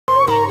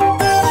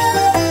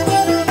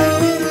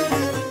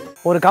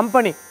ஒரு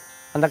கம்பெனி,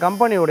 அந்த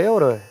கம்பெனியுடைய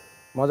ஒரு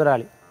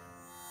முதலாளி,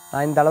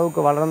 நான் இந்த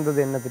அளவுக்கு வளர்ந்தது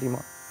என்ன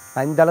தெரியுமா,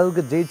 நான் இந்த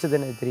அளவுக்கு ஜெயிச்சது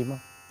என்ன தெரியுமா,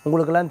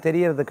 உங்களுக்கெல்லாம்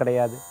தெரியறது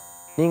கிடையாது,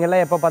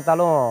 நீங்கள்லாம் எப்போ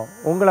பார்த்தாலும்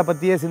உங்களை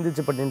பற்றியே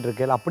சிந்திச்சு பண்ணிட்டு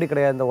இருக்கீங்க, அப்படி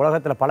கிடையாது, இந்த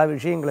உலகத்தில் பல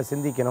விஷயங்களை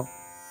சிந்திக்கணும்,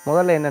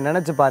 முதல்ல என்ன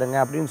நினச்சி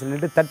பாருங்கள் அப்படின்னு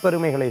சொல்லிட்டு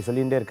தற்பெருமைகளை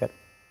சொல்லிகிட்டே இருக்கார்.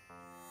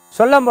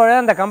 சொல்லும்போது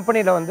அந்த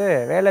கம்பெனியில் வந்து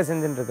வேலை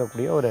செஞ்சுட்டு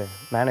இருக்கக்கூடிய ஒரு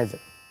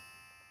மேனேஜர்,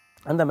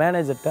 அந்த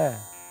மேனேஜர்கிட்ட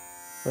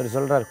இவர்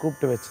சொல்கிறார்,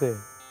 கூப்பிட்டு வச்சு,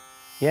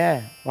 ஏன்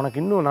உனக்கு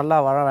இன்னும் நல்லா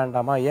வாழ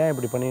வேண்டாமா, ஏன்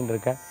இப்படி பண்ணிட்டு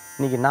இருக்க,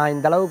 இன்றைக்கி நான்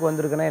இந்த அளவுக்கு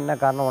வந்திருக்கேன்னா என்ன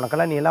காரணம்,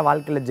 உனக்கெல்லாம் நீ எல்லாம்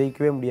வாழ்க்கையில்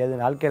ஜெயிக்கவே முடியாது,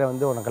 வாழ்க்கையில்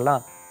வந்து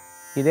உனக்கெல்லாம்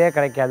இதே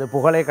கிடைக்காது,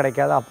 புகழே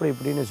கிடைக்காது, அப்படி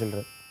இப்படின்னு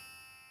சொல்கிறார்.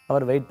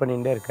 அவர் வெயிட்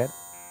பண்ணிகிட்டே இருக்கார்.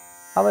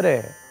 அவர்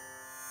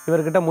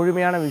இவர்கிட்ட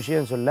முழுமையான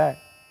விஷயம் சொல்ல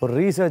ஒரு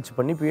ரீசர்ச்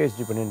பண்ணி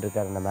பிஹெச்டி பண்ணிட்டு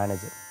இருக்கார் அந்த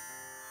மேனேஜர்.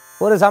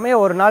 ஒரு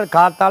சமயம் ஒரு நாள்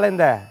காத்தால்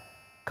இந்த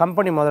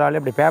கம்பெனி முதலாளி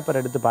அப்படி பேப்பர்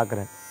எடுத்து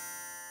பார்க்குறாரு.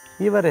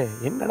 இவர்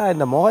என்னடா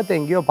இந்த முகத்தை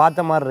எங்கேயோ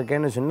பார்த்த மாதிரி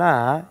இருக்கேன்னு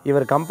சொன்னால்,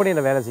 இவர்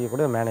கம்பெனியில் வேலை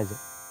செய்யக்கூடிய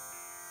மேனேஜர்,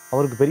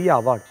 அவருக்கு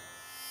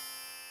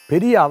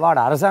பெரிய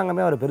அவார்டு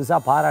அரசாங்கமே அவர்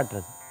பெருசாக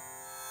பாராட்டுறது.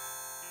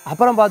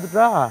 அப்புறம்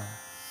பார்த்துட்டா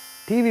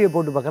டிவியை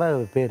போட்டு பார்க்குறா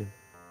அவர் பேர்,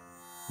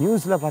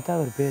 நியூஸில் பார்த்தா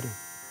அவர் பேர்,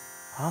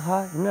 ஆஹா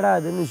என்னடா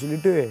அதுன்னு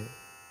சொல்லிட்டு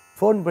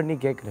ஃபோன் பண்ணி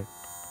கேட்குறாரு.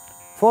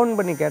 ஃபோன்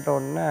பண்ணி கேட்ட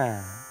உடனே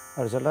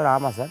அவர் சொல்கிறார்,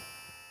 ஆமாம் சார்,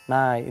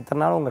 நான் இத்தனை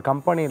நாள் உங்கள்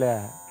கம்பெனியில்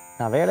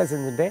நான் வேலை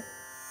செஞ்சுட்டு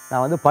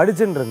நான் வந்து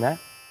படிச்சுட்டு இருந்தேன்,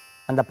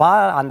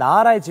 அந்த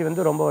ஆராய்ச்சி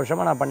வந்து ரொம்ப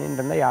வருஷமாக நான் பண்ணிட்டு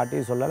இருந்தேன்,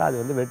 யார்ட்டையும் சொல்லலை, அது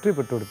வந்து வெற்றி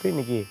பெற்று கொடுத்து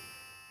இன்றைக்கி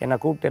என்னை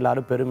கூப்பிட்டு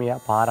எல்லோரும்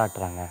பெருமையாக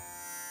பாராட்டுறாங்க.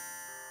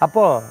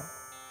 அப்போது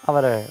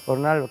அவர் ஒரு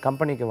நாள்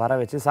கம்பெனிக்கு வர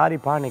வச்சு,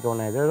 சாரிப்பா இன்றைக்கி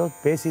உன்னை ஏதோ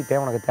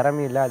பேசிட்டேன், உனக்கு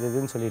திறமை இல்லை அது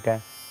இதுன்னு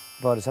சொல்லிட்டேன்.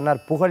 அப்போ அவர் சொன்னார்,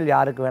 புகழ்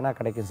யாருக்கு வேணால்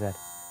கிடைக்கும் சார்,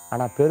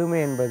 ஆனால்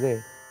பெருமை என்பது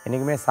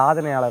என்றைக்குமே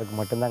சாதனையாளருக்கு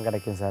மட்டும்தான்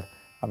கிடைக்கும் சார்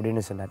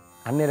அப்படின்னு சொன்னார்.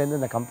 அன்னிலேருந்து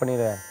இந்த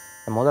கம்பெனியில்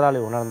இந்த முதலாளி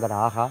உணர்ந்தார்,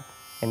 ஆகா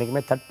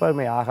என்றைக்குமே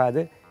தற்பெருமை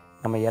ஆகாது,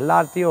 நம்ம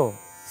எல்லாத்தையும்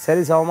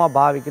சரிசமமாக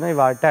பாவிக்கணும்,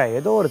 இவாட்ட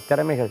ஏதோ ஒரு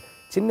திறமைகள்,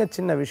 சின்ன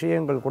சின்ன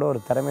விஷயங்கள் கூட ஒரு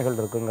திறமைகள்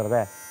இருக்குங்கிறத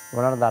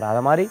உணர்ந்தார்.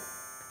 அது மாதிரி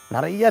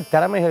நிறைய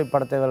திறமைகள்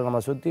படைத்தவர்கள் நம்ம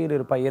சுற்றியில்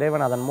இருப்ப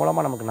இறைவன் அதன்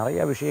மூலமாக நமக்கு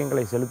நிறைய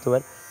விஷயங்களை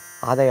செலுத்துவர்.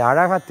 அதை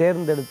அழகாக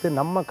தேர்ந்தெடுத்து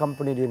நம்ம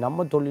கம்பெனிலையும்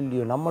நம்ம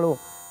தொழிலையும்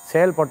நம்மளும்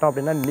செயல்பட்டோம்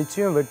அப்படின்னா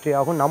நிச்சயம்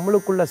வெற்றியாகும்.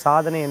 நம்மளுக்குள்ள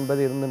சாதனை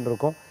என்பது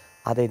இருந்துருக்கும்,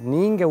 அதை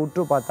நீங்கள்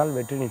உற்று பார்த்தால்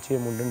வெற்றி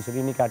நிச்சயம் உண்டுன்னு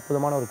சொல்லி இன்றைக்கி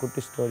அற்புதமான ஒரு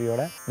குட்டி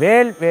ஸ்டோரியோட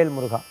வேல்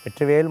முருகா,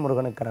 வெற்றிவேல்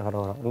முருகனுக்கு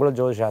கரகரோகம். உங்களும்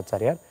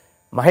ஜோதிஷாச்சாரியார்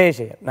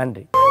மகேஷ் ஐயர்.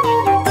 நன்றி.